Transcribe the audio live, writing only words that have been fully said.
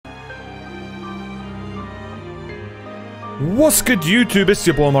What's good, YouTube? It's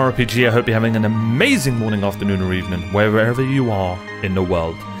your boy OMARIORPG. I hope you're having an amazing morning, afternoon, or evening, wherever you are in the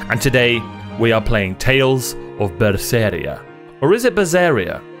world. And today, we are playing Tales of Berseria. Or is it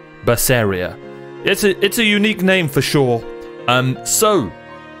Berseria? Berseria. It's a unique name for sure. So,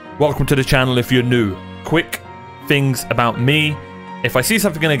 welcome to the channel if you're new. Quick things about me. If I see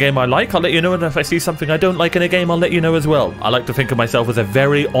something in a game I like, I'll let you know, and if I see something I don't like in a game, I'll let you know as well. I like to think of myself as a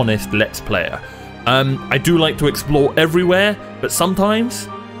very honest Let's Player. I do like to explore everywhere, but sometimes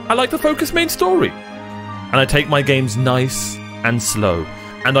I like to focus main story. And I take my games nice and slow,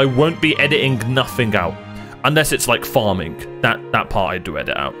 and I won't be editing nothing out. Unless it's like farming. That part I do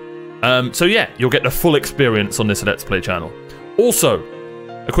edit out. So yeah, you'll get the full experience on this Let's Play channel. Also,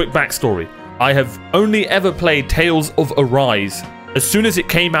 a quick backstory. I have only ever played Tales of Arise. As soon as it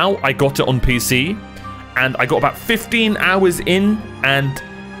came out, I got it on PC, and I got about 15 hours in, and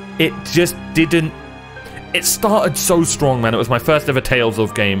it just didn't... It started so strong, man. It was my first ever Tales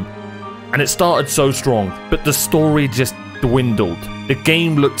of game, and it started so strong, but the story just dwindled. The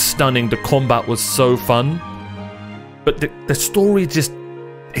game looked stunning, the combat was so fun, but the story just...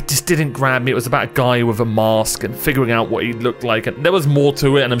 It just didn't grab me. It was about a guy with a mask and figuring out what he looked like, and there was more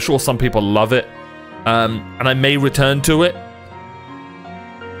to it, and I'm sure some people love it. And I may return to it,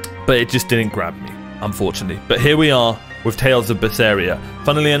 but it just didn't grab me, unfortunately. But here we are with Tales of Berseria.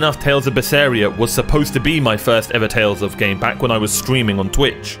 Funnily enough, Tales of Berseria was supposed to be my first ever Tales of game back when I was streaming on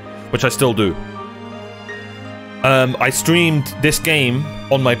Twitch, which I still do. I streamed this game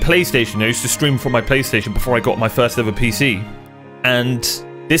on my PlayStation. I used to stream from my PlayStation before I got my first ever PC. And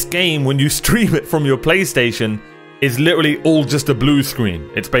this game, when you stream it from your PlayStation, is literally all just a blue screen.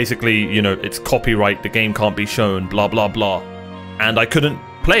 It's basically, you know, it's copyright, the game can't be shown, blah, blah, blah. And I couldn't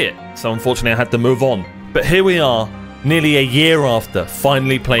play it, so unfortunately I had to move on. But here we are, nearly a year after,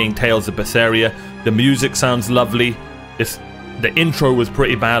 finally playing Tales of Berseria. The music sounds lovely. The intro was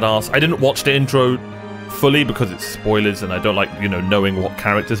pretty badass. I didn't watch the intro fully because it's spoilers, and I don't like, you know, knowing what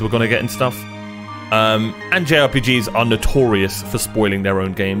characters we're going to get and stuff. And JRPGs are notorious for spoiling their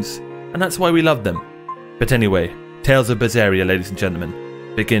own games, and that's why we love them. But anyway, Tales of Berseria, ladies and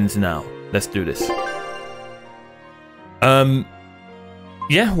gentlemen, begins now. Let's do this.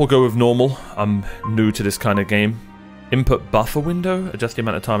 Yeah, we'll go with normal. I'm new to this kind of game. Input buffer window. Adjust the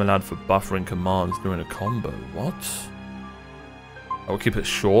amount of time allowed for buffering commands during a combo. What? I'll keep it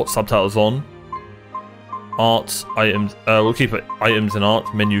short. Subtitles on. Arts, items. We'll keep it items and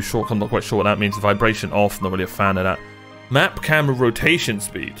art. Menu short. I'm not quite sure what that means. Vibration off. Not really a fan of that. Map camera rotation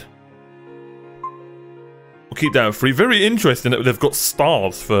speed. We'll keep that free. Very interesting that they've got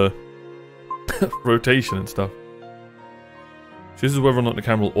stars for rotation and stuff. Chooses whether or not the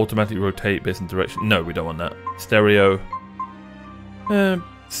camera will automatically rotate based on direction. No, we don't want that. Stereo.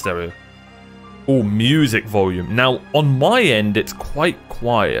 Stereo. Oh, music volume. Now, on my end, it's quite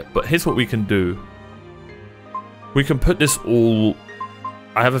quiet, but here's what we can do. We can put this all...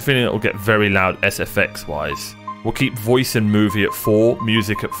 I have a feeling it'll get very loud SFX-wise. We'll keep voice and movie at 4,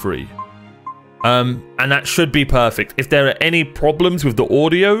 music at 3. And that should be perfect. If there are any problems with the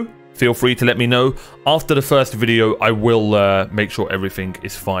audio, feel free to let me know. After the first video, I will make sure everything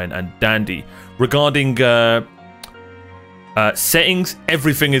is fine and dandy. Regarding settings,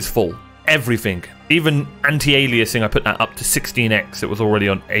 everything is full. Everything. Even anti-aliasing, I put that up to 16x. It was already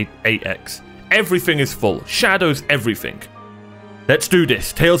on 8x. Everything is full. Shadows, everything. Let's do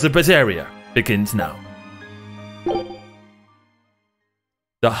this. Tales of Berseria begins now.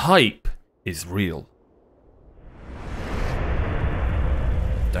 The hype is real.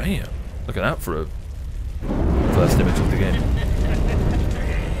 Damn. Look at that for a first image of the game.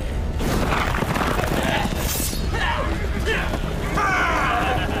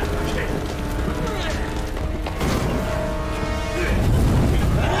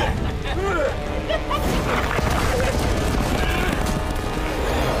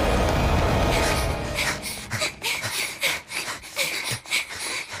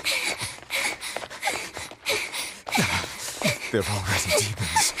 They're already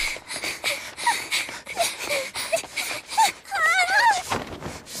demons.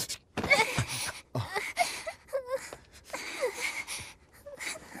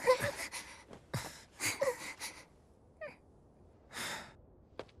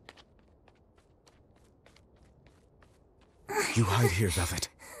 You hide here, Velvet.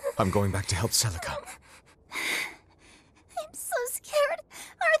 I'm going back to help Celica. I'm so scared.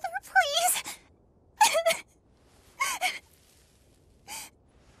 Arthur, please.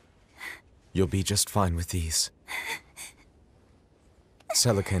 You'll be just fine with these.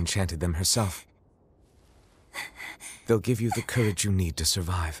 Celica enchanted them herself. They'll give you the courage you need to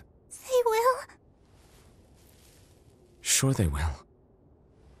survive. They will? sure they will.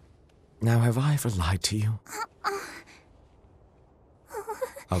 Now, have I ever lied to you?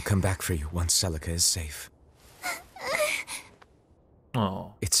 I'll come back for you once Celica is safe.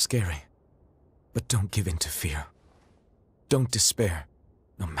 Oh. It's scary, but don't give in to fear. Don't despair,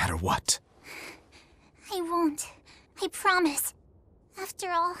 no matter what. I won't. I promise. After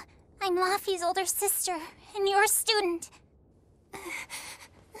all, I'm Laffy's older sister, and your student.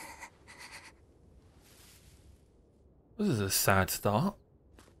 This is a sad start.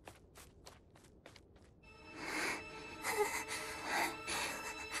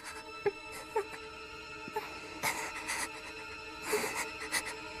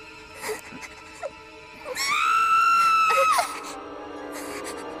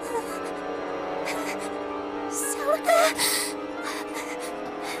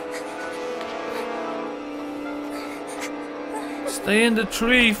 Stay in the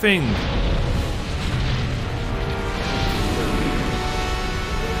tree thing.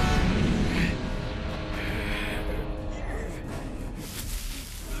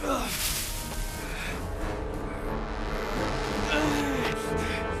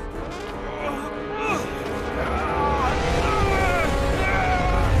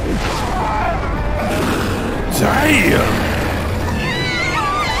 Damn!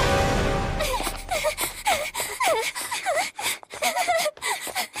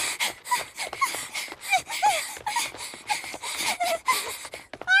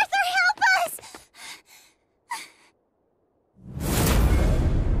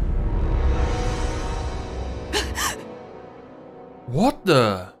 What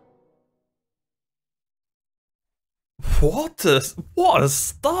the? What a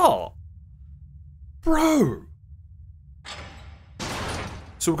start, bro.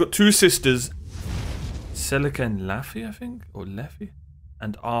 So we've got two sisters, Celica and Laffy, I think, or Leffy,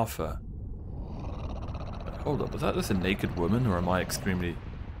 and Arthur. Hold up, was that just a naked woman, or am I extremely,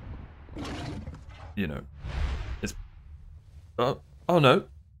 you know, it's, oh no,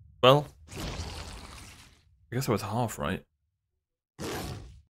 well, I guess I was half right.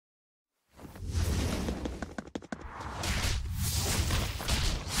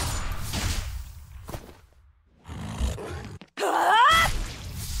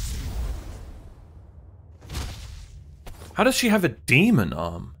 How does she have a demon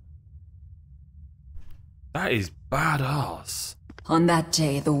arm? That is badass. On that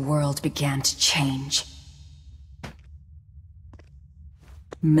day, the world began to change.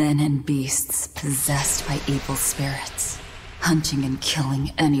 Men and beasts possessed by evil spirits, hunting and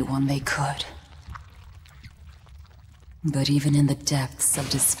killing anyone they could. But even in the depths of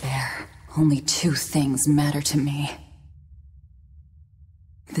despair, only two things matter to me.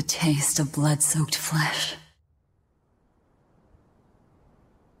 The taste of blood-soaked flesh,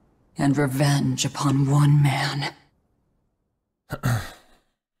 and revenge upon one man.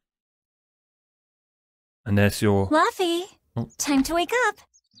 And there's your... Laffy, time to wake up.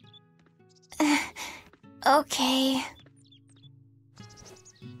 Okay.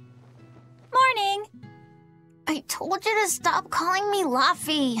 Morning. I told you to stop calling me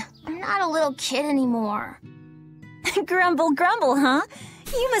Laffy. I'm not a little kid anymore. Grumble, grumble, huh?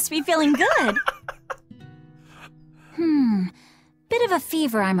 You must be feeling good. Bit of a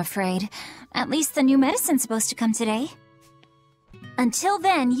fever, I'm afraid. At least the new medicine's supposed to come today. Until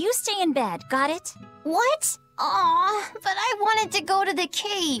then, you stay in bed, got it? What? Aw, but I wanted to go to the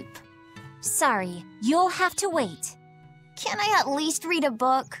Cape. Sorry, you'll have to wait. Can I at least read a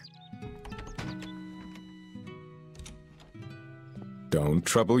book? Don't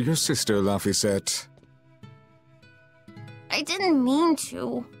trouble your sister, Laffy. I didn't mean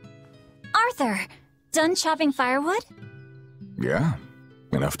to. Arthur, done chopping firewood? Yeah,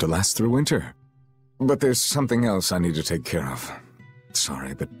 enough to last through winter. But there's something else I need to take care of.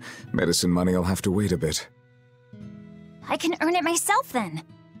 Sorry, but medicine money will have to wait a bit. I can earn it myself then.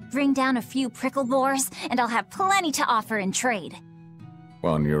 Bring down a few prickle boars, and I'll have plenty to offer in trade.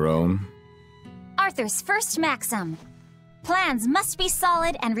 On your own? Arthur's first maxim. Plans must be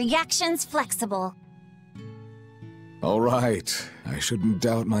solid and reactions flexible. All right. I shouldn't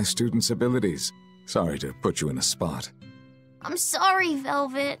doubt my students' abilities. Sorry to put you in a spot. I'm sorry,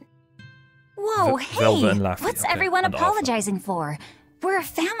 Velvet. Whoa, Velvet and Laffy, what's okay, everyone and apologizing for? We're a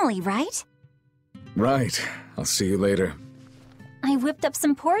family, right? Right. I'll see you later. I whipped up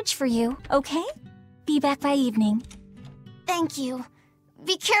some porridge for you, okay? Be back by evening. Thank you.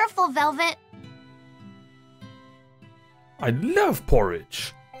 Be careful, Velvet. I love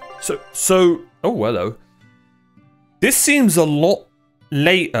porridge. So, oh, hello. This seems a lot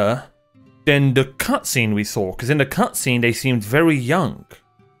later than the cutscene we saw, because in the cutscene they seemed very young.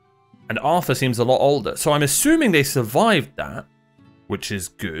 And Arthur seems a lot older. So I'm assuming they survived that, which is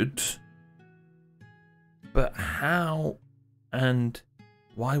good. But how and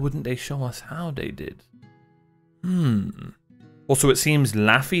why wouldn't they show us how they did? Also, it seems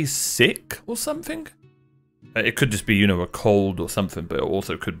Laffy's sick or something. It could just be, you know, a cold or something, but it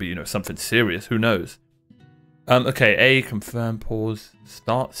also could be, you know, something serious. Who knows? Okay, A, confirm, pause,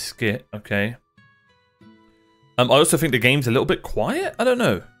 start skit, okay. I also think the game's a little bit quiet. I don't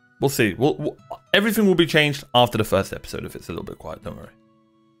know. We'll see. Everything will be changed after the first episode if it's a little bit quiet, don't worry.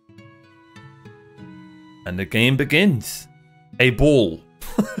 And the game begins. A ball.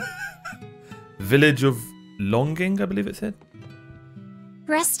 Village of Longing, I believe it said.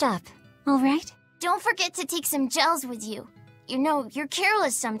 Rest up, all right? Don't forget to take some gels with you. You know, you're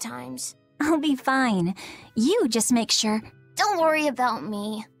careless sometimes. I'll be fine. You just make sure. Don't worry about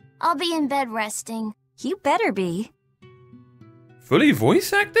me. I'll be in bed resting. You better be. Fully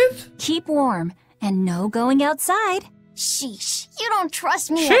voice acted? Keep warm, and no going outside. Sheesh, you don't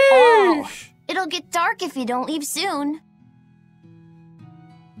trust me at all. It'll get dark if you don't leave soon.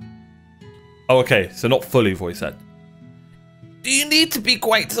 Oh, okay, so not fully voice acted. Do you need to be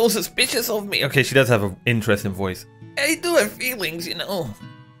quite so suspicious of me? Okay, she does have an interesting voice. I do have feelings, you know.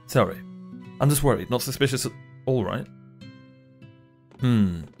 Sorry. I'm just worried, not suspicious at all, right?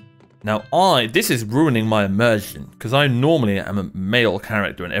 Now this is ruining my immersion, because I normally am a male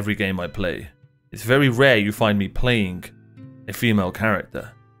character in every game I play. It's very rare you find me playing a female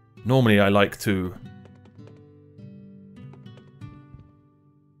character. Normally I like to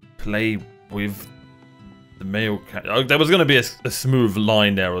play with the male character. Oh, there was going to be a smooth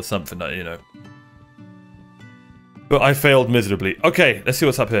line there or something, that, you know. But I failed miserably. Okay, let's see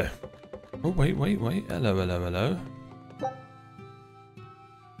what's up here. Oh, wait. Hello.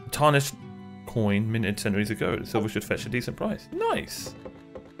 Tarnished coin minted centuries ago. The silver should fetch a decent price. Nice.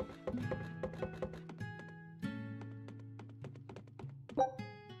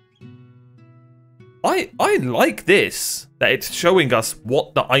 I like this, that it's showing us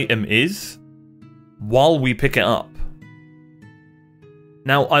what the item is while we pick it up.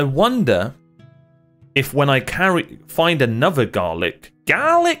 Now, I wonder if when I find another garlic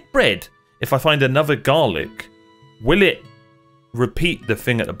bread, if I find another garlic, will it repeat the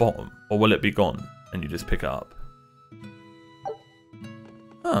thing at the bottom, or will it be gone and you just pick it up?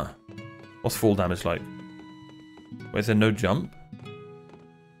 Huh. What's fall damage like? Wait, is there no jump?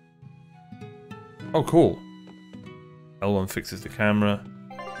 Oh, cool. L1 fixes the camera.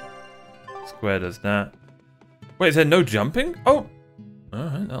 Square does that. Wait, is there no jumping? Oh!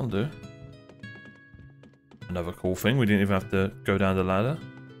 Alright, that'll do. Another cool thing, we didn't even have to go down the ladder.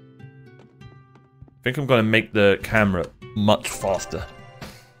 I think I'm going to make the camera much faster.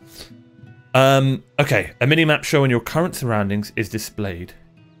 Okay, a mini-map showing your current surroundings is displayed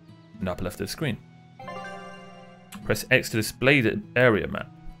in the upper left of the screen. Press X to display the area map.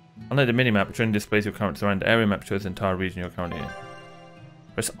 Unlike the mini-map, which only displays your current surrounding, area map shows the entire region you're currently in.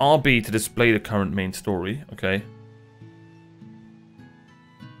 Press RB to display the current main story. Okay.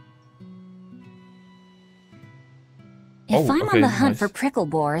 If I'm on the hunt for prickle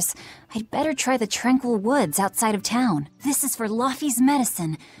boars, I'd better try the tranquil woods outside of town. This is for Laffy's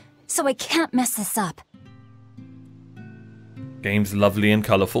medicine, so I can't mess this up. Game's lovely and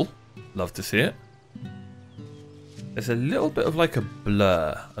colourful. Love to see it. There's a little bit of like a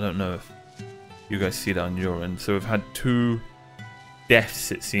blur. I don't know if you guys see that on your end. So we've had 2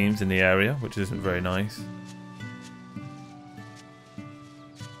 deaths, it seems, in the area, which isn't very nice.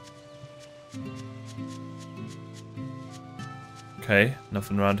 Okay,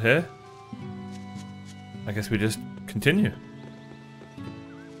 nothing around here. I guess we just continue.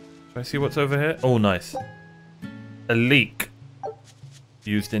 Can I see what's over here? Oh, nice. A leek.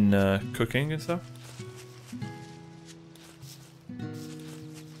 Used in cooking and stuff.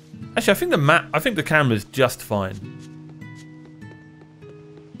 Actually, I think the camera's just fine.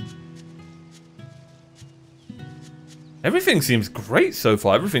 Everything seems great so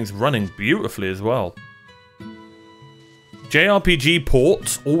far. Everything's running beautifully as well. JRPG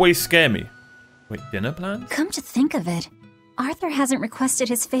ports always scare me. Wait, dinner plans? Come to think of it, Arthur hasn't requested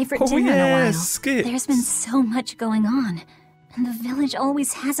his favorite dinner in a while. Skits. There's been so much going on, and the village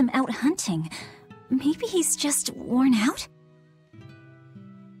always has him out hunting. Maybe he's just worn out?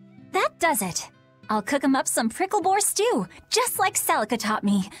 That does it. I'll cook him up some prickle boar stew, just like Celica taught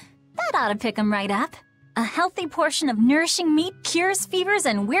me. That ought to pick him right up. A healthy portion of nourishing meat cures fevers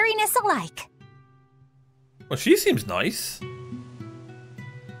and weariness alike. Well, she seems nice.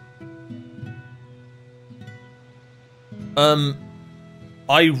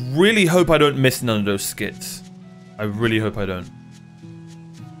 I really hope I don't miss none of those skits. I really hope I don't.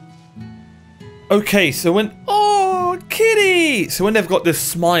 Okay, so when... Oh, kitty! So when they've got this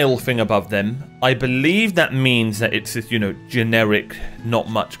smile thing above them, I believe that means that it's this, you know, generic, not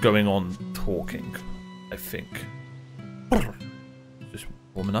much going on talking. I think. Just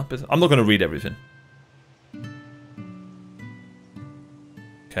warming up, is it? I'm not going to read everything.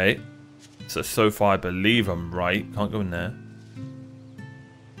 Okay. So far I believe I'm right. Can't go in there.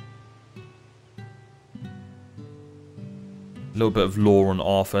 A little bit of lore on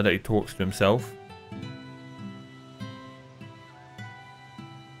Arthur that he talks to himself.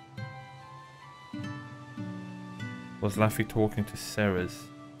 Was Laffy talking to Ceres?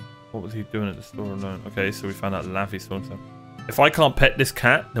 What was he doing at the store alone? Okay, so we found out Laffy's talking to him. If I can't pet this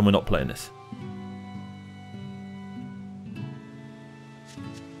cat, then we're not playing this.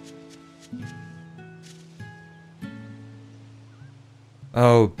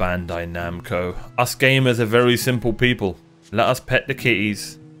 Oh, Bandai Namco. Us gamers are very simple people. Let us pet the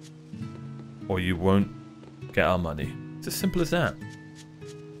kitties, or you won't get our money. It's as simple as that.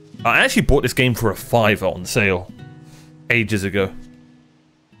 I actually bought this game for a $5 on sale ages ago.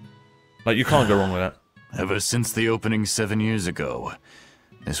 Like, you can't go wrong with that. Ever since the opening 7 years ago,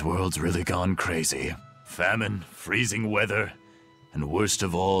 this world's really gone crazy. Famine, freezing weather, and worst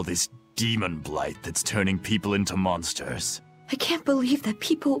of all, this demon blight that's turning people into monsters. I can't believe that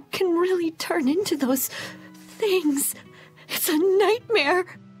people can really turn into those things. It's a nightmare.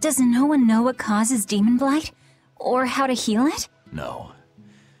 Does no one know what causes demon blight? Or how to heal it? No.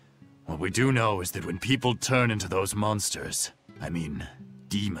 What we do know is that when people turn into those monsters, I mean,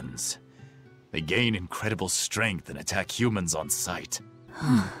 demons, they gain incredible strength and attack humans on sight.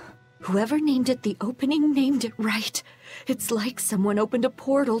 Whoever named it the opening named it right. It's like someone opened a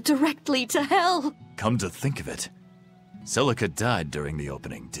portal directly to hell. Come to think of it, Celica died during the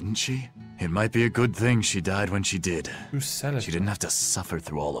opening, didn't she? It might be a good thing she died when she did. Who's Celica? She didn't have to suffer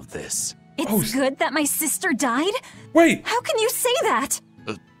through all of this. It's good that my sister died? Wait! How can you say that?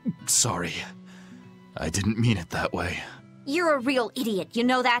 Sorry. I didn't mean it that way. You're a real idiot, you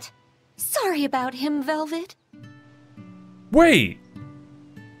know that? Sorry about him, Velvet. Wait!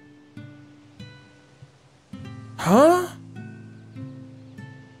 Huh?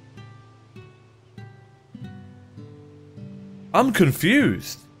 I'm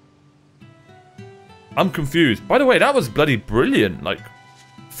confused. I'm confused. By the way, that was bloody brilliant. Like,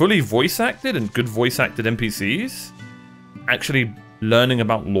 fully voice acted and good voice acted NPCs. Actually learning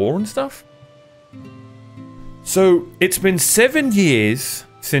about lore and stuff. So, it's been 7 years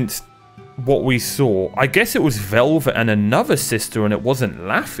since what we saw. I guess it was Velvet and another sister and it wasn't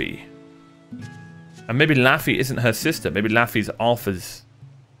Laffy. And maybe Laffy isn't her sister. Maybe Laffy's Arthur's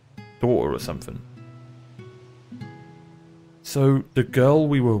daughter or something. So, the girl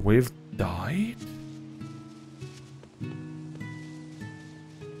we were with died?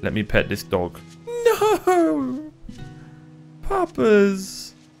 Let me pet this dog. No!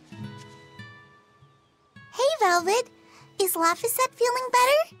 Papas! Hey, Velvet. Is Laphicet feeling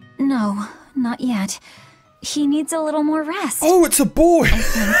better? No, not yet. He needs a little more rest. Oh, it's a boy!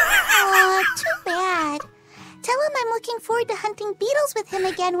 Aw, too bad. Tell him I'm looking forward to hunting beetles with him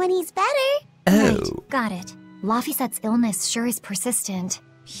again when he's better. Oh. Right, got it. Laphicet's illness sure is persistent.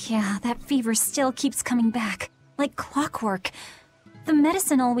 Yeah, that fever still keeps coming back. Like clockwork. The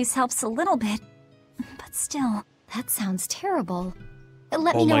medicine always helps a little bit. But still. That sounds terrible.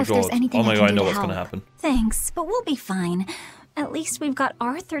 Let me Oh know my if there's god. anything Oh my I god, I can know do to what's help. gonna happen. Thanks, but we'll be fine. At least we've got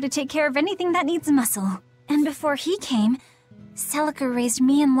Arthur to take care of anything that needs muscle. And before he came, Celica raised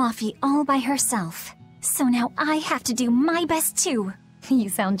me and Laffy all by herself. So now I have to do my best too. You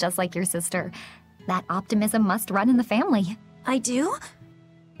sound just like your sister. That optimism must run in the family. I do?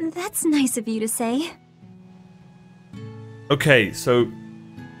 That's nice of you to say. Okay, so...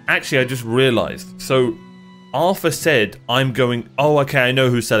 Actually, I just realized. So, Arthur said, I'm going... Oh, okay, I know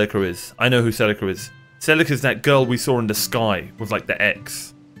who Celica is. I know who Celica is. Celica's that girl we saw in the sky with, like, the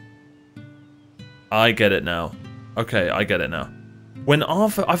X. I get it now. Okay, I get it now. When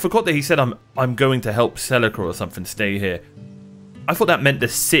Arthur... I forgot that he said, I'm going to help Celica or something stay here. I thought that meant the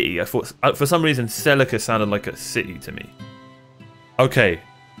city. I thought... For some reason, Celica sounded like a city to me. Okay.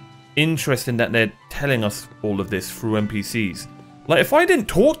 Interesting that they're telling us all of this through NPCs. Like, if I didn't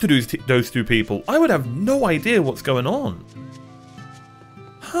talk to those two people, I would have no idea what's going on.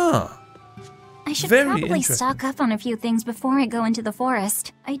 Huh. I should Very probably interesting. stock up on a few things before I go into the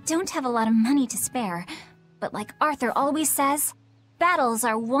forest. I don't have a lot of money to spare. But like Arthur always says, battles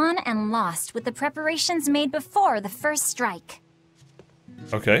are won and lost with the preparations made before the first strike.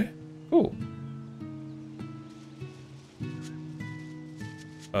 Okay. Cool.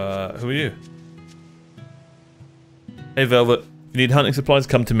 Who are you? Hey, Velvet. If you need hunting supplies,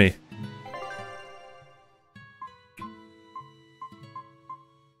 come to me.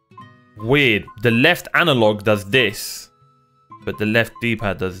 Weird. The left analog does this, but the left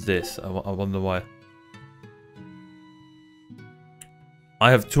D-pad does this. I wonder why.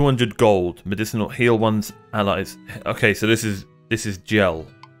 I have 200 gold. Medicinal heal one's allies. Okay, so this is gel.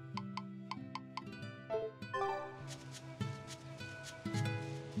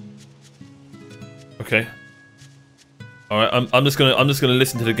 Okay. All right. I'm just gonna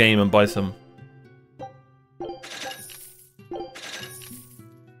listen to the game and buy some.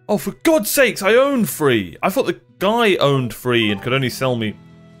 Oh, for God's sakes! I own free. I thought the guy owned free and could only sell me.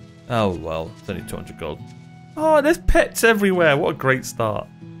 Oh well, it's only 200 gold. Oh, there's pets everywhere. What a great start.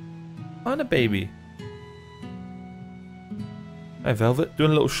 And a baby. Hey, Velvet,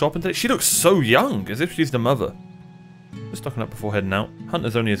 doing a little shopping today. She looks so young, as if she's the mother. Just stocking up before heading out.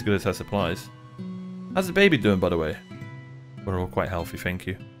 Hunter's only as good as her supplies. How's the baby doing, by the way? We're all quite healthy, thank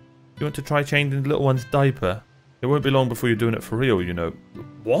you. You want to try changing the little one's diaper? It won't be long before you're doing it for real, you know.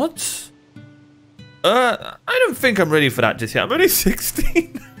 What? I don't think I'm ready for that just yet. I'm only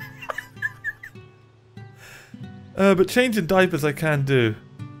 16. But changing diapers I can do.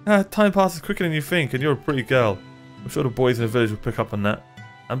 Time passes quicker than you think, and you're a pretty girl. I'm sure the boys in the village will pick up on that.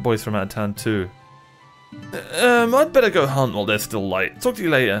 And boys from out of town too. I'd better go hunt while they're still light. Talk to you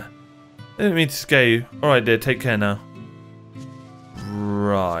later. I didn't mean to scare you. Alright dear, take care now.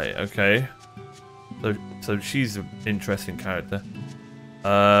 Right, okay. So she's an interesting character.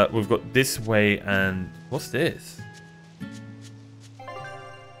 We've got this way and... What's this?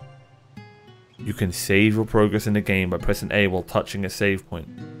 You can save your progress in the game by pressing A while touching a save point.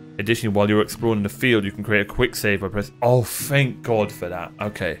 Additionally, while you're exploring the field, you can create a quick save by pressing... Oh, thank God for that.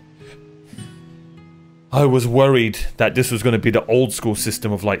 Okay. I was worried that this was going to be the old school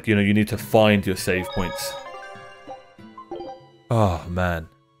system of like, you know, you need to find your save points. Oh, man.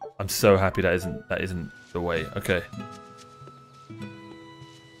 I'm so happy that isn't the way. Okay.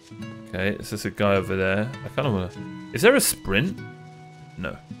 Okay, it's just a guy over there. I kind of want to... Is there a sprint?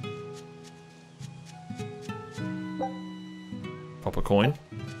 No. Pop a coin.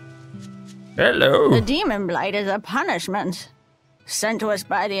 Hello. The demon blight is a punishment sent to us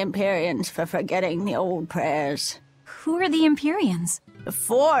by the Empyreans for forgetting the old prayers. Who are the Empyreans? The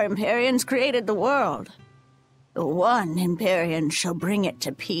 4 Empyreans created the world. The 1 Empyrean shall bring it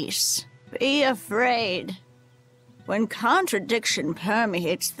to peace. Be afraid. When contradiction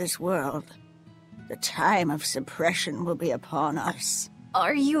permeates this world, the time of suppression will be upon us.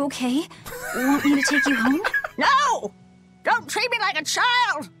 Are you okay? Want me to take you home? No! Don't treat me like a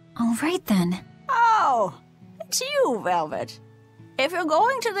child! All right then. Oh, it's you, Velvet. If you're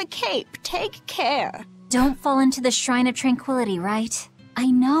going to the Cape, take care. Don't fall into the Shrine of Tranquility, right?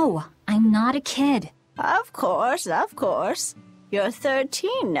 I know. I'm not a kid. Of course, of course. You're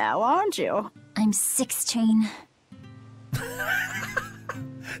 13 now, aren't you? I'm 16.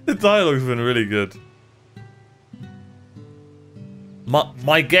 The dialogue's been really good.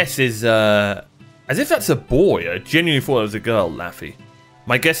 My guess is, as if that's a boy. I genuinely thought it was a girl, Laffy.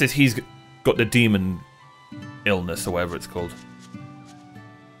 My guess is he's got the demon illness or whatever it's called.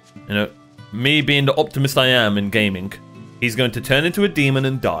 You know, me being the optimist I am in gaming, he's going to turn into a demon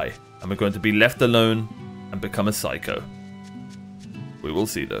and die. And we're going to be left alone and become a psycho. We will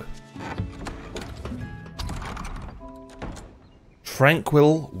see though.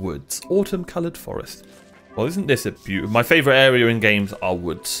 Tranquil Woods. Autumn-coloured forest. Well, isn't this a beautiful... My favourite area in games are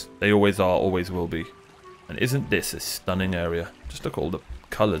woods. They always are, always will be. And isn't this a stunning area? Just look at all the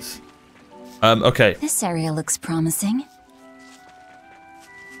colours. Okay. This area looks promising.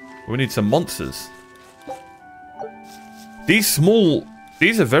 We need some monsters. These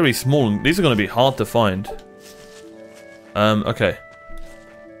are very small. These are going to be hard to find. Okay.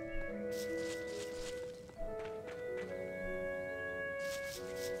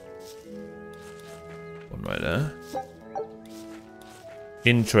 One right there.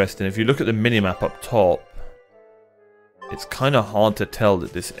 Interesting. If you look at the minimap up top, it's kind of hard to tell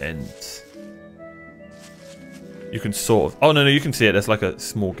that this ends. You can sort of... Oh, no, you can see it. There's like a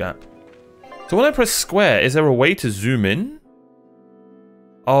small gap. So when I press square, is there a way to zoom in?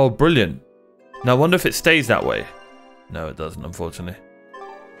 Oh, brilliant. Now I wonder if it stays that way. No, it doesn't, unfortunately.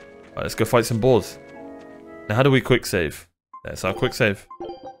 Alright, let's go fight some boars. Now, how do we quick save? There's our quick save.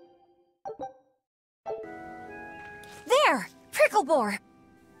 There! Prickle boar!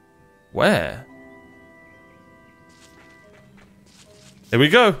 Where? Here we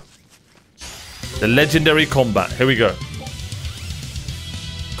go. The legendary combat. Here we go.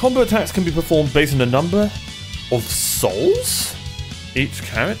 Combo attacks can be performed based on the number of souls each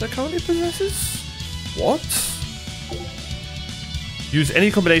character currently possesses? What? Use any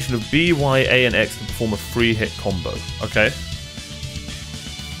combination of B, Y, A, and X to perform a 3-hit combo. Okay.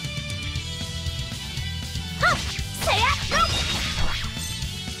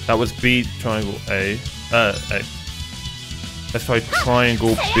 That was B, triangle A. A. Let's try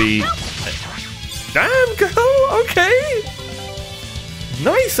triangle B. Damn, girl! Okay!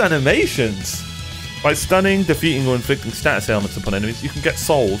 Nice animations! By stunning, defeating, or inflicting status ailments upon enemies, you can get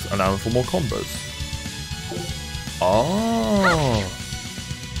souls, allowing for more combos. Oh!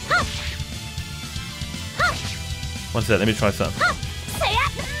 One sec, let me try something.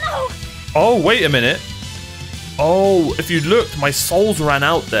 Oh, wait a minute. Oh, if you looked, my souls ran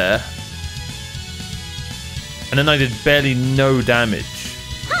out there. And then I did barely no damage.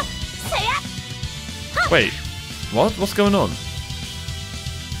 Wait, what? What's going on?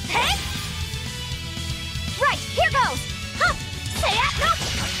 Right, here goes.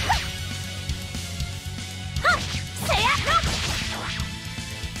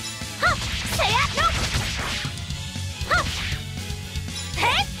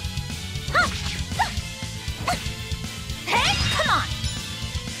 Come on.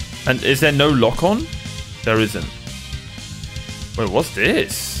 And is there no lock on? There isn't. Wait, what's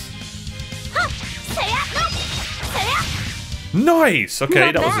this? Nice!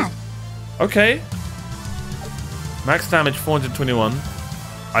 Okay, Not that bad. was a... Okay. Max damage 421.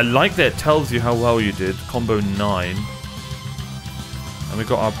 I like that it tells you how well you did. Combo 9. And we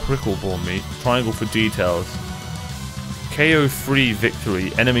got our prickle ball meat. Triangle for details. KO 3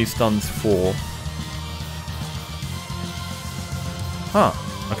 victory. Enemy stuns 4. Huh.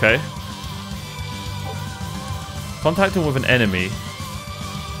 Okay. Contacting with an enemy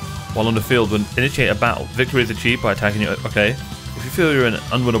while on the field will initiate a battle. Victory is achieved by attacking you. Okay. If you feel you're in an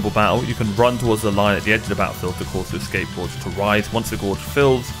unwinnable battle, you can run towards the line at the edge of the battlefield to cause the escape gorge to rise. Once the gorge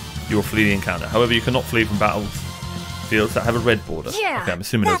fills, you will flee the encounter. However, you cannot flee from battlefields that have a red border. Yeah, okay, I'm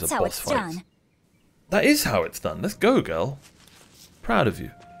assuming there's that's a how boss it's fight. done. That is how it's done. Let's go, girl. Proud of you.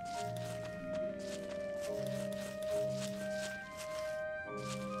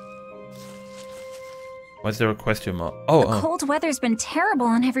 Why is there a question mark? Oh, The cold weather's been terrible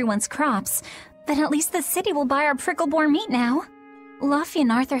on everyone's crops, but at least the city will buy our prickleborn meat now. Luffy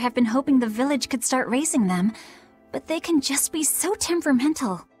and Arthur have been hoping the village could start raising them, but they can just be so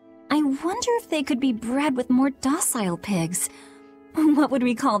temperamental. I wonder if they could be bred with more docile pigs. What would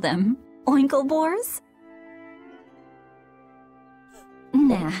we call them? Oinkleboars?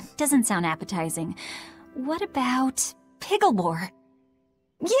 Nah, doesn't sound appetizing. What about Picklebore?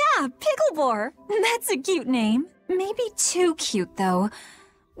 Yeah, Picklebore! That's a cute name. Maybe too cute, though.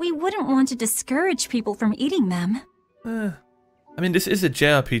 We wouldn't want to discourage people from eating them. I mean, this is a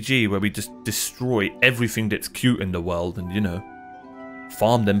JRPG where we just destroy everything that's cute in the world and, you know,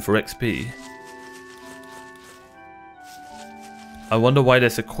 farm them for XP. I wonder why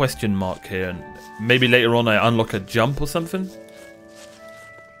there's a question mark here, and maybe later on I unlock a jump or something?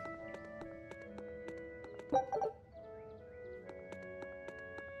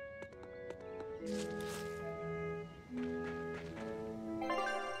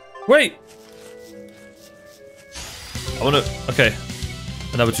 Wait! I wanna... Okay.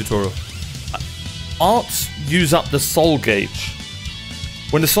 Another tutorial. Arts use up the soul gauge.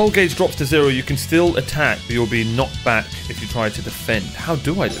 When the soul gauge drops to 0, you can still attack, but you'll be knocked back if you try to defend. How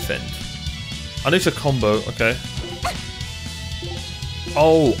do I defend? I know it's a combo, okay.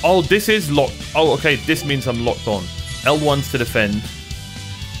 Oh, this is locked. Oh, okay, this means I'm locked on. L1's to defend.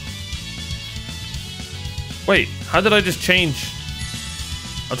 Wait, how did I just change?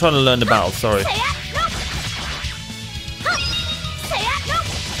 I'm trying to learn the battle, sorry.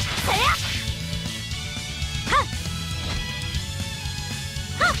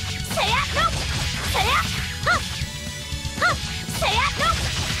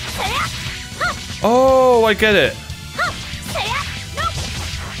 Oh, I get it.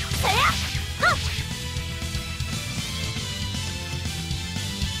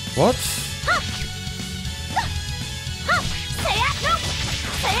 What?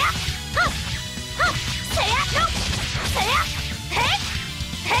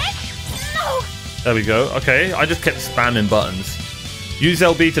 There we go. Okay, I just kept spamming buttons. Use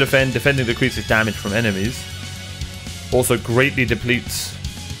LB to defend. Defending decreases damage from enemies. Also greatly depletes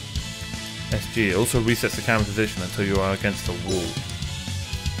SG. It also resets the camera position until you are against a wall.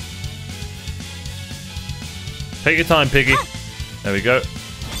 Take your time, Piggy. There we go.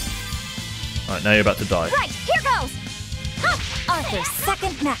 Alright, now you're about to die. Right, here goes! Arthur's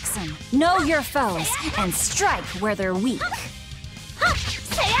second maxim. Know your foes and strike where they're weak.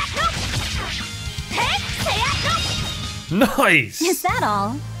 Nice! Is that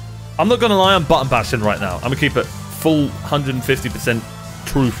all? I'm not gonna lie, I'm button bashing right now. I'm gonna keep it full 150%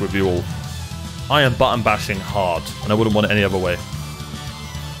 truth with you all. I am button bashing hard, and I wouldn't want it any other way.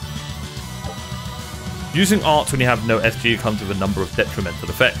 Using arts when you have no SG comes with a number of detrimental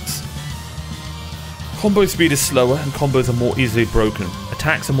effects. Combo speed is slower and combos are more easily broken.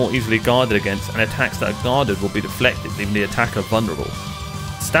 Attacks are more easily guarded against, and attacks that are guarded will be deflected, leaving the attacker vulnerable.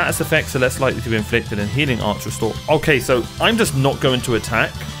 Status effects are less likely to be inflicted, and healing arts restore. Okay, so I'm just not going to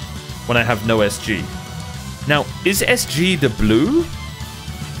attack when I have no SG. Now, is SG the blue?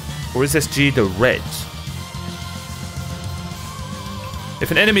 Or is SG the red? If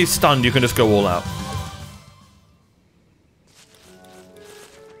an enemy is stunned, you can just go all out.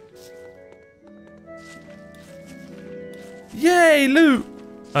 Yay, loot!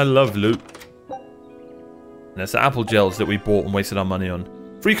 I love loot. And that's the apple gels that we bought and wasted our money on.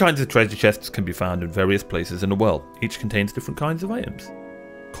 3 kinds of treasure chests can be found in various places in the world. Each contains different kinds of items.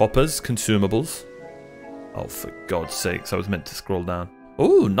 Coppers, consumables. Oh, for God's sakes, I was meant to scroll down.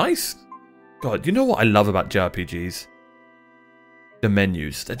 Oh, nice! God, you know what I love about JRPGs? The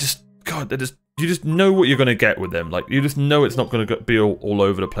menus. They're just... God, they're just... You just know what you're going to get with them. Like, you just know it's not going to be all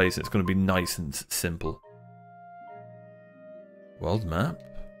over the place. It's going to be nice and simple. World map?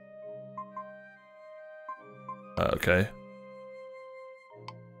 Okay.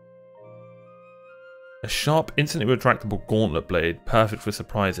 A sharp, instantly retractable gauntlet blade, perfect for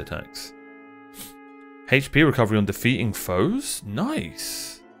surprise attacks. HP recovery on defeating foes?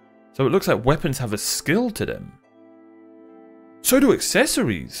 Nice. So it looks like weapons have a skill to them. So do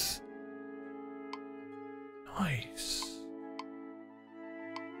accessories. Nice.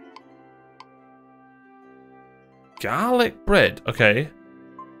 Garlic bread. Okay.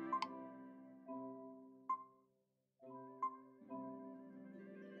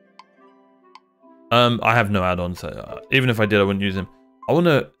 I have no add-ons. So, even if I did, I wouldn't use them. I want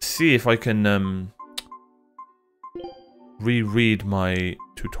to see if I can reread my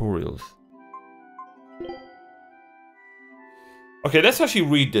tutorials. Okay, let's actually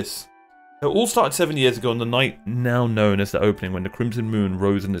read this. It all started 7 years ago on the night now known as the opening, when the crimson moon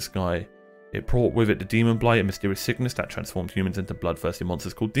rose in the sky. It brought with it the demon blight, a mysterious sickness that transformed humans into bloodthirsty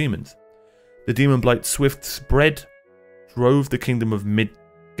monsters called demons. The demon blight's swift spread drove the kingdom of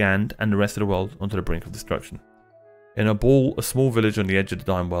Midgand and the rest of the world onto the brink of destruction. In a small village on the edge of the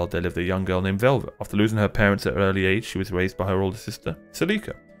dying world, there lived a young girl named Velvet. After losing her parents at an early age, she was raised by her older sister,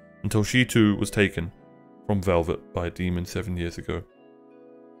 Selika, until she too was taken from Velvet by a demon 7 years ago.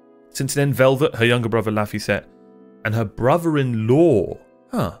 Since then, Velvet, her younger brother Laphicet, and her brother-in-law,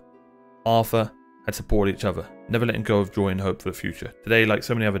 Arthur, had supported each other, never letting go of joy and hope for the future. Today, like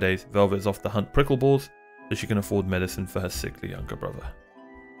so many other days, Velvet is off to hunt prickle balls so she can afford medicine for her sickly younger brother.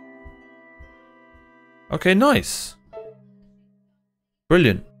 Okay, nice.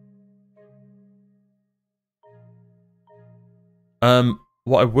 Brilliant.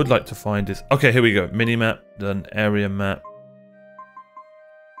 What I would like to find is... Okay, here we go. Mini-map, then area map.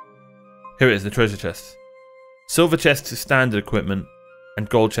 Here it is, the treasure chest. Silver chest is standard equipment, and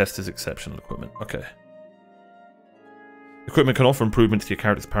gold chest is exceptional equipment. Okay. Equipment can offer improvements to your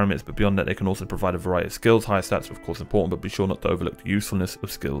character's parameters, but beyond that they can also provide a variety of skills. Higher stats are of course important, but be sure not to overlook the usefulness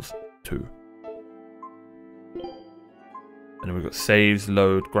of skills too. And then we've got saves,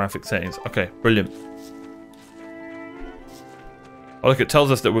 load, graphic settings. Okay, brilliant. Oh look, it tells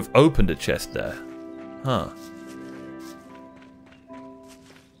us that we've opened a chest there. Huh.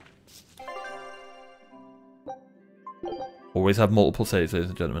 Always have multiple saves, ladies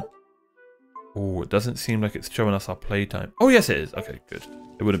and gentlemen. Oh, it doesn't seem like it's showing us our playtime. Oh, yes it is. Okay, good.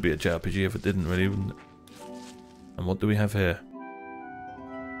 It wouldn't be a JRPG if it didn't, really, wouldn't it? And what do we have here?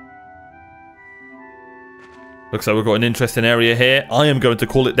 Looks like we've got an interesting area here. I am going to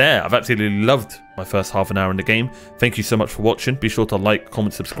call it there. I've absolutely loved my first half an hour in the game. Thank you so much for watching. Be sure to like,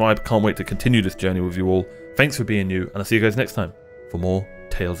 comment, subscribe. Can't wait to continue this journey with you all. Thanks for being you, and I'll see you guys next time for more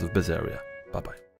Tales of Berseria. Bye-bye.